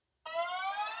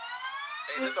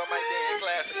Hey, this on my day in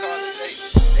class and call it Jay.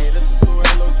 Hey, this is Zoe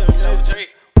Freestyle.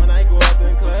 When I go up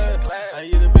in class, I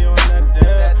either be on that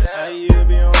dab, I either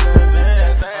be on that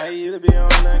Zan, I either be on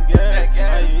that gas,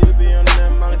 I either be on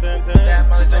that Molly Santana.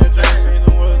 No Tre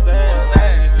Mixxin was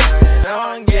that.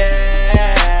 On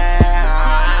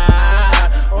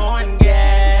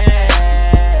gas,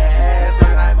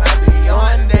 and I might be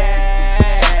on that.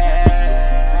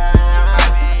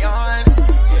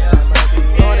 Yeah, I might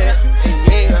be on it.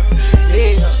 Yeah.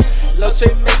 Lil' Tre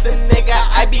Mixxin, nigga,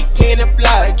 I be can't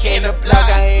plug,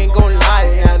 I ain't gon'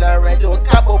 lie, and I read to a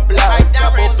couple blogs,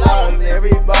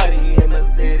 everybody in the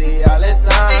city all the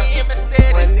time.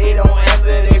 When they don't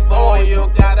answer their phone, you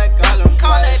gotta call them.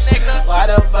 Why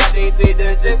the fuck they did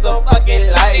this shit so fucking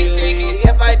lightly?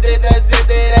 If I did that shit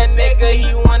to that nigga,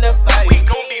 he wanna fight. We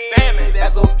gon' be bamming.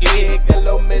 That's okay, cause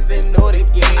Lil' Mixxin know the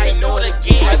game. I know the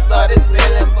game. I started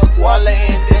selling for Guala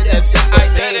and did that shit for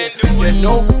fame. You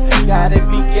know, gotta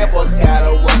be careful,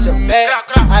 gotta watch your back.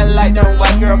 I like them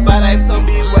white girl, but I still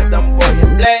be with them boy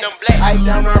in black. I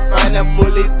down in front of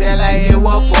bullies, then I hit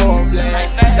what for black.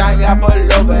 I got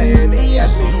pulled over and he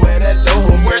asked me where the low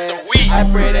man. I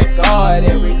pray to God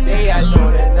every day, I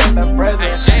know that I'm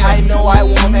present. I know I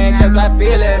want man, cause I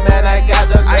feel it, man, I got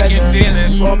the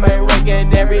present. For my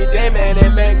working every day, man,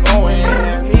 it been going.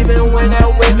 Even when I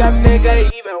wake up,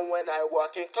 nigga, even when I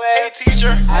walk in class, Hey,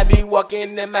 teacher. I be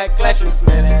walking in my classroom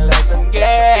smelling like some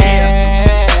gas.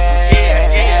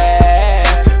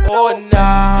 Oh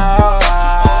no,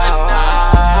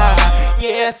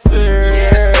 yes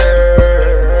sir,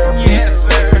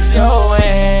 your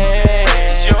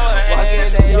ass,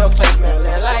 walking in your class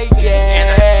smelling like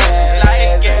gas.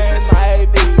 And you might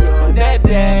be on that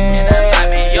day,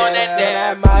 then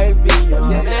I might be on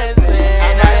that day.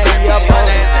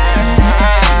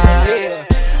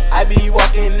 I be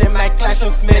walking in my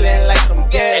classroom smelling like some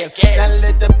gas. Now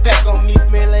let the pack on me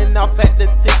smelling off at the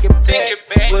ticket back.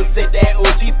 Was it that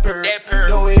OG pearl?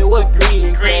 No, it was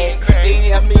green crack.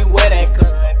 They asked me what that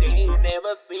could. They ain't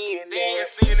never seen it.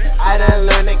 I done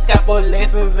learned a couple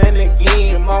lessons in the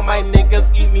game. All my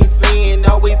niggas keep me saying,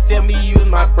 always tell me use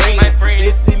my brain.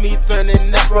 They see me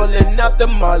turning up, rolling up the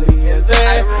molly, and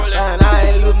I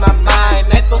ain't lose my mind.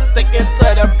 I still sticking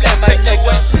to the plan, my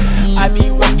nigga. I be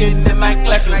walking in my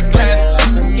classroom smelling like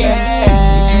some gas,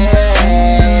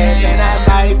 and I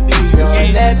might be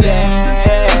on that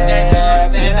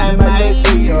dab, and I might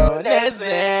be on that Zan.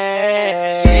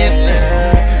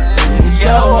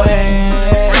 Your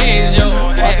ass,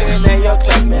 walking in your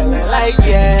class smelling like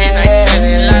gas,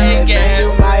 and you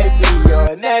might be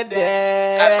on that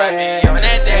dab,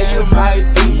 and you might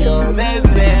be on that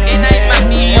Zan.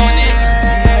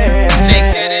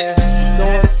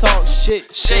 Don't talk shit,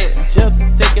 just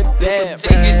take a dab.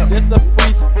 This a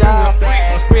freestyle,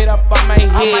 straight up on my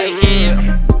head.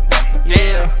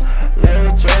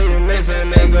 Little Tre Mixxin,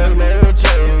 niggas, little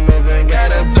Tre Mixxin,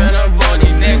 gotta turn up on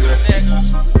these niggas.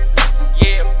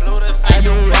 I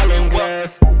do rolling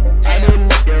glass, I do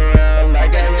looking around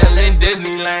like I'm still in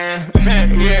Disneyland.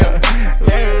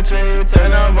 Little Tre,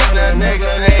 turn up on that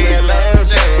nigga.